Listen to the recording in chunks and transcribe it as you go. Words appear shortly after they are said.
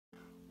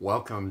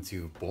Welcome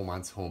to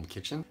Beaumont's home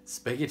kitchen,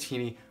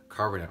 spaghettini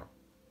carbonara.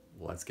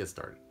 Let's get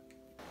started.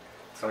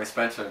 So I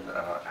spent an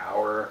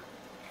hour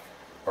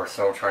or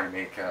so trying to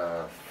make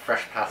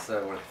fresh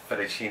pasta with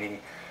fettuccine,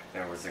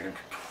 and it was a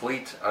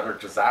complete, utter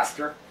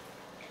disaster.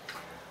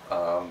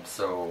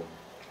 So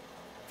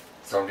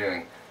I'm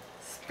doing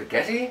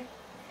spaghetti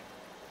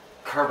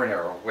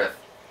carbonara with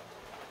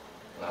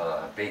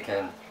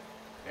bacon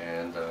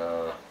and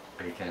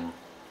bacon.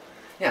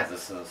 Yeah,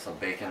 this is some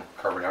bacon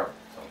carbonara.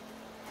 So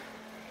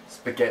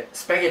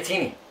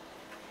spaghettini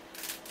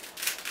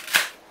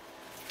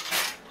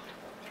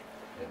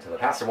into the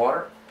pasta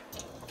water.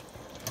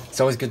 It's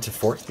always good to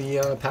fork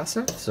the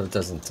pasta so it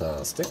doesn't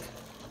stick.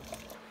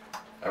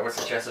 I would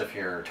suggest if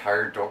you're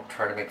tired, don't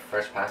try to make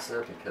fresh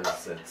pasta because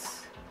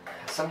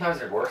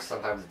sometimes it works,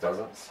 sometimes it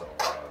doesn't. So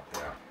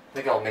yeah, I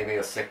think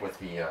I'll stick with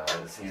the.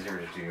 It's easier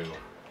to do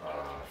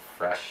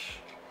fresh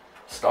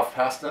stuffed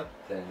pasta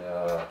than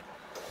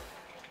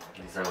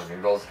these are the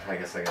noodles. I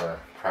guess I gotta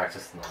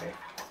practice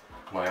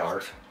my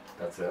art.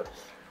 That's it.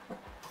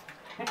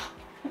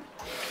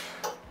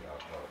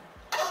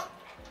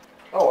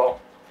 Oh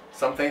well,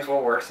 some things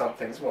will work, some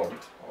things won't.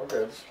 All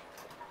good.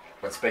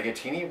 But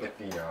spaghettini with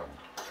the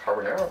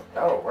carbonara,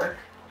 that'll work.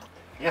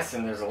 Yes,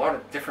 and there's a lot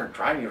of different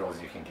dry noodles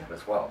you can get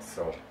as well.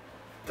 So it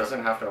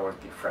doesn't have to always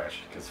be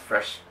fresh, because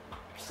fresh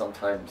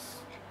sometimes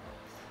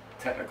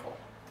technical.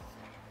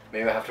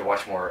 Maybe I have to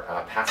watch more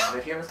pasta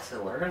videos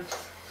to learn.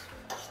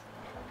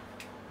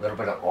 A little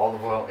bit of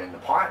olive oil in the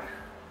pot.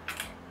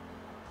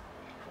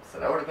 Mix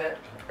it out a bit,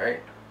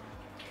 right?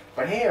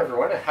 But hey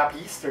everyone, happy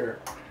Easter!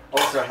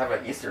 Also, I have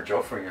an Easter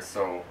joke for you.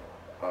 So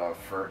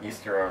for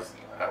Easter, I was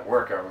at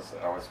work. I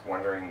was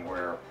wondering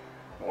where.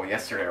 Well,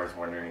 yesterday I was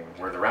wondering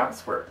where the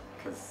rabbits were,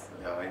 because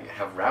you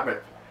have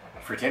rabbit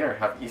for dinner,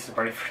 have Easter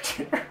bunny for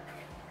dinner.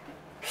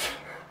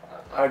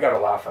 I got a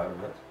laugh out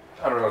of it.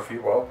 I don't know if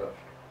you will,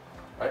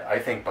 but I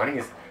think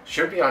bunnies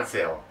should be on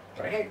sale,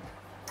 right?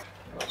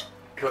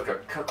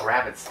 Cook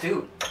rabbit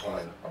stew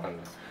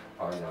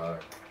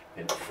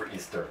for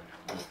Easter.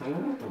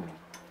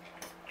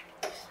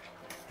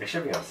 They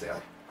should be on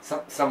sale.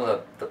 Some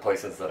of the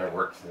places that I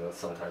worked,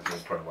 sometimes they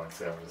put them on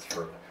sale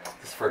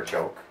just for a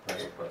joke,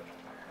 right? But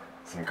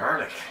some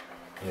garlic,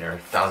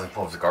 1,000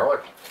 cloves of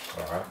garlic.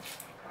 All right.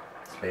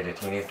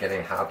 Spaghettini's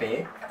getting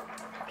happy.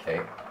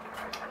 Okay.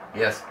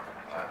 Yes,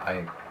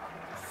 I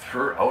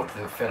threw out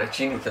the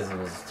fettuccine because it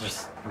was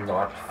just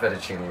not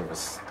fettuccine. It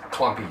was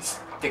clumpy,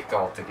 sticked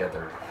all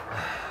together.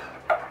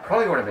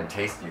 Probably would have been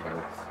tasty, but it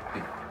was a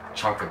big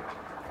chunk of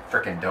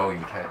frickin' dough.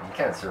 You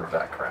can't serve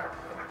that crap.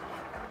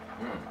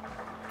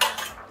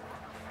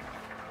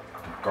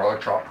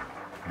 Garlic chop.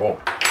 Boom.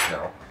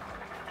 Now,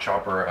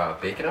 chopper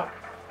bacon up.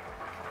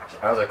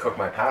 As I cook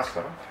my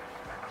pasta,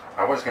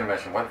 I was going to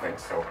mention one thing.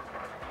 So,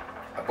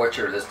 a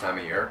butcher this time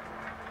of year.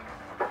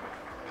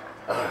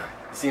 It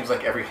seems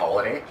like every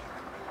holiday,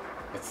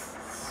 it's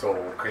so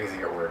crazy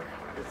at work.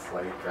 It's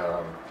like,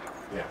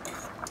 yeah.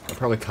 I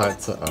probably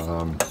cut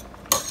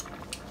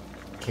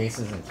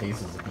cases and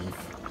cases of beef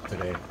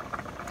today.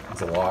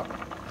 It's a lot.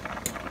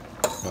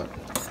 But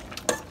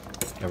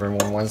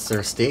everyone wants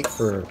their steak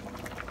for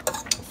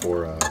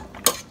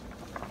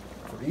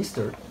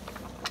Easter.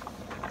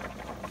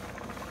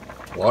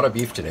 A lot of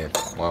beef today.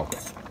 Wow.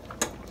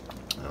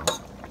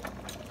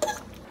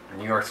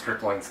 New York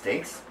strip loin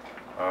steaks.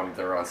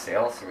 They're on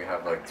sale, so we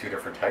have like two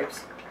different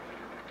types.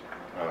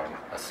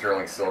 A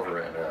sterling silver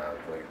and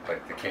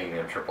like the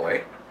Canadian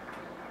AAA.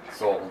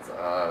 Sold,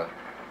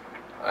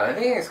 I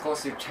think it's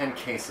close to 10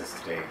 cases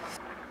today.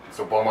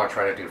 So Beaumont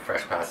trying to do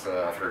fresh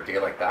pasta after a day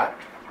like that,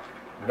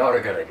 not a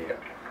good idea.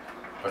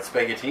 But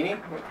spaghettini,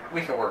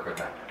 we can work with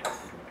that.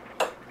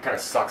 It kind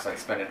of sucks. I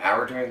spent an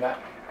hour doing that,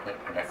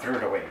 and I threw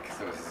it away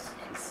because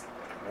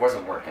it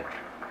wasn't working.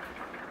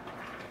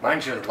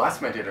 Mind you, the last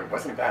time I did it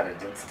wasn't bad. It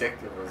didn't stick.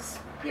 It was,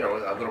 a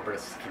little bit of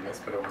stickiness,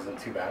 but it wasn't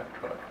too bad.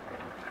 But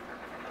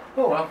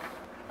oh well.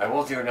 I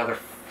will do another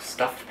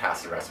stuffed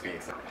pasta recipe.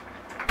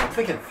 I'm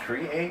thinking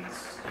 3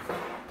 eggs.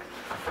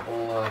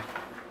 We'll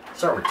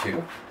start with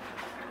 2.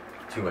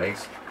 2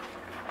 eggs.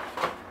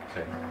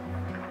 Okay.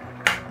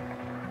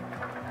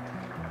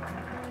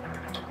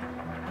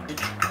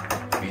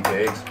 Beat the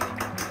eggs.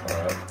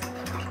 Alright.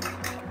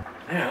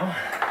 Now,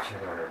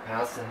 check out our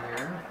pasta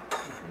here.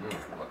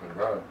 Looking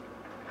good.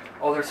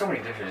 Oh, there's so many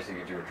dishes you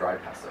can do with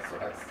dried pasta, so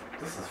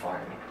this is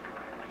fine.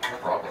 No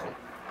problem.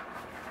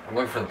 I'm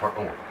looking for the part.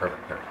 Oh,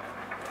 perfect.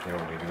 You know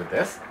what we do with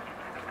this?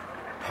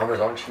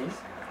 Parmesan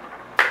cheese.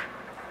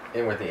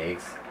 In with the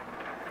eggs.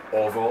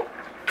 Oval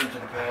into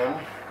the pan.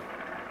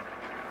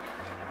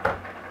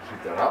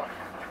 Heat that up.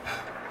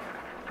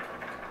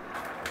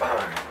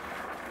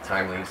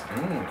 Thyme leaves.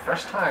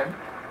 Fresh thyme.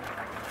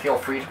 Feel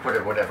free to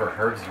put whatever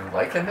herbs you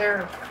like in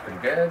there. It's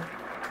pretty good.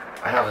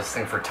 I have this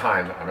thing for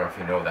thyme. I don't know if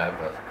you know that,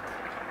 but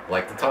I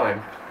like the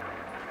thyme.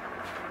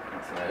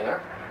 It's in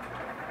there.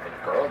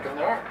 Get garlic in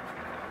there.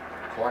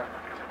 What?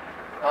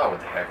 Oh, what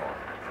the heck?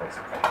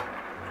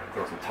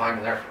 Throw some thyme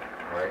in there.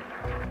 All right.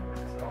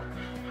 So.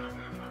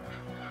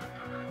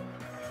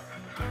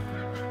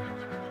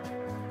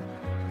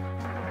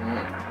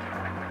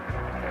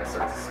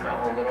 start to smell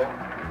a little.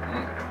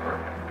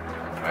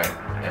 Alright,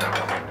 now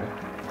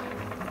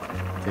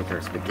take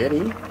our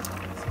spaghetti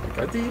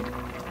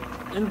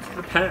into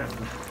the pan.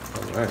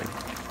 Alright.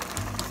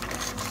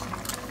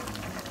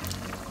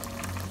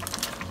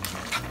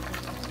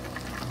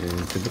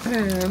 Into the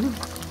pan.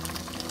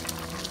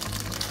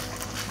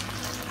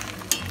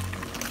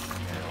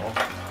 Now,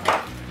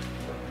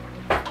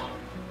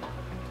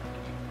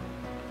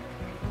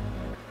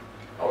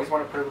 always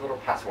want to put a little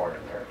pasta water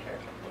in there, okay?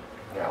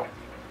 Now,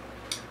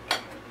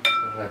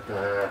 let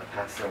the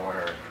pasta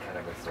water kind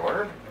of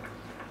absorb.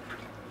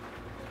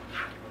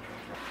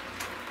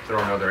 Throw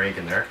another egg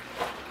in there.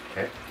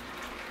 Okay.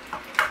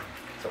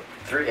 So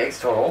 3 eggs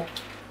total.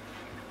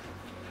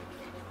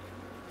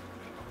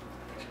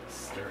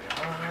 Just stir it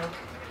up.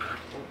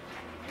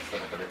 Just a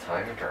little bit of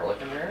thyme and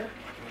garlic in there.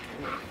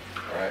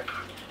 Alright.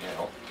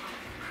 Now, what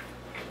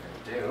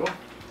we're gonna do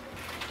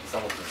is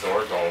almost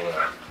absorb all the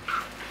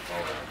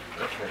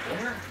rich right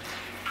there.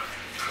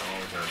 So all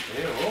we're gonna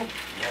do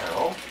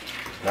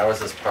now is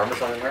this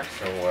Parmesan in there.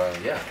 So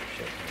yeah,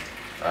 should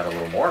add a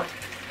little more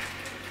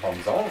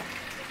Parmesan.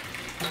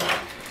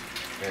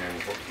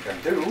 And what we're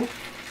going to do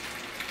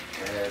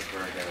is we're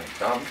going to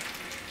dump,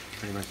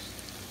 pretty much,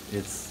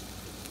 it's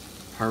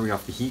partly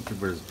off the heat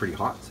because it's pretty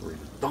hot, so we're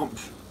going to dump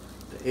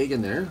the egg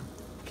in there,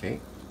 okay?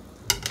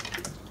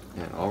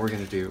 And all we're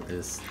going to do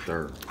is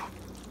stir,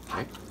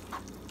 okay?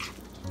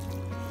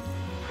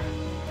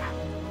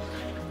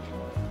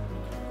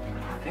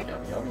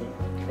 Yummy, yummy.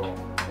 Cool.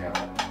 Now,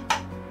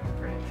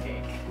 we're going to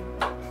take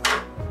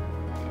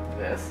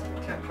this,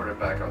 we can't put it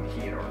back on the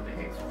heat or the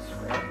eggs will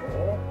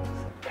scramble.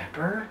 Some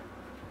pepper.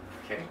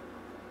 Okay,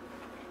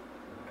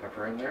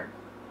 pepper in there.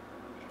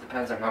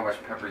 Depends on how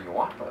much pepper you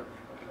want, but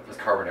there's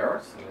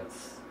carbonara, so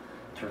that's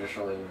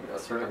traditionally a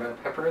certain amount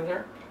of pepper in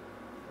there.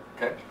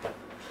 Okay,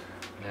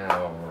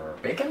 now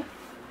bacon.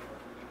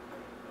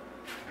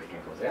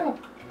 Bacon goes in.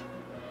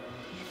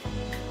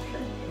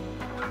 Okay,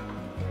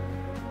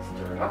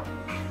 stir it up.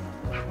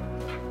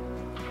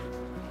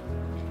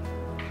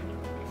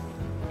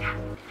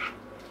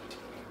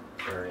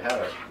 There you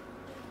have it.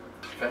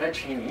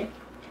 Fettuccine,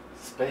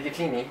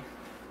 spaghettini,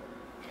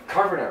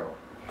 carbonara.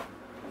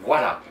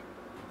 Voila!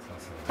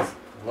 So this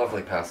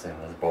lovely pasta in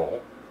this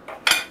bowl.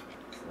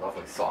 It's a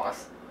lovely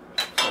sauce.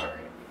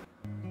 Alright.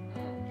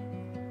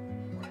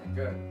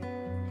 Good.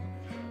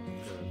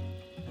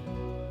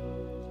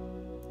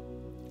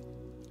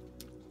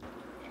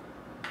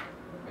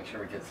 Make sure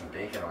we get some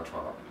bacon on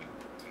top.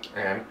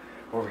 And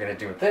what we're going to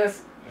do with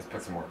this is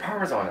put some more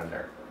Parmesan in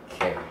there.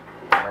 Okay.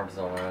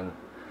 Parmesan.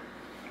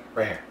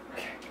 Right here.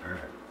 Okay,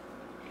 perfect.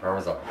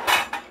 Parmesan.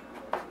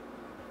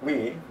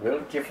 We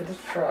will give it a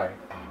try.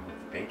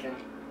 With bacon.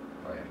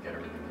 Oh, I gotta get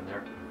everything in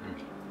there.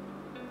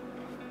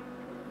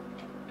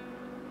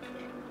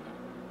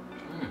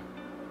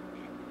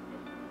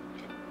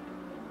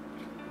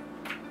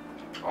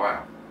 Oh,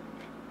 wow.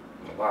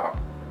 Wow.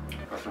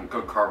 That's some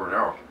good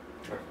carbonara.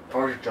 I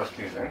was just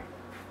using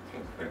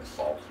a bit of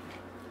salt.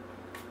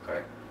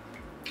 Okay.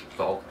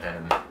 Salt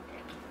and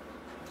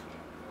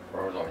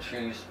Parmesan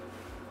cheese.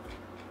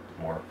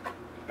 More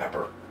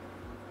pepper.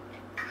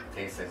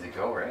 Taste as you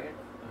go, right?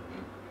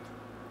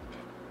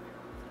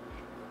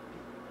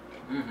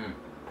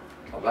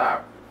 Well,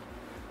 that.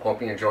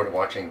 Hope you enjoyed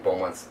watching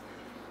Beaumont's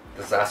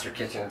Disaster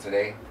Kitchen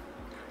today.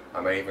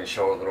 I might even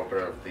show a little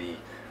bit of the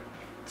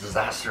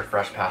disaster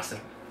fresh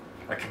pasta.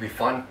 That could be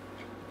fun,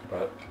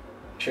 but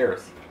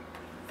cheers.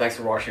 Thanks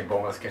for watching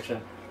Beaumont's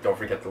Kitchen. Don't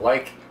forget to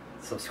like,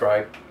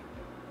 subscribe,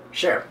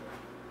 share.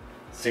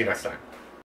 See you next time.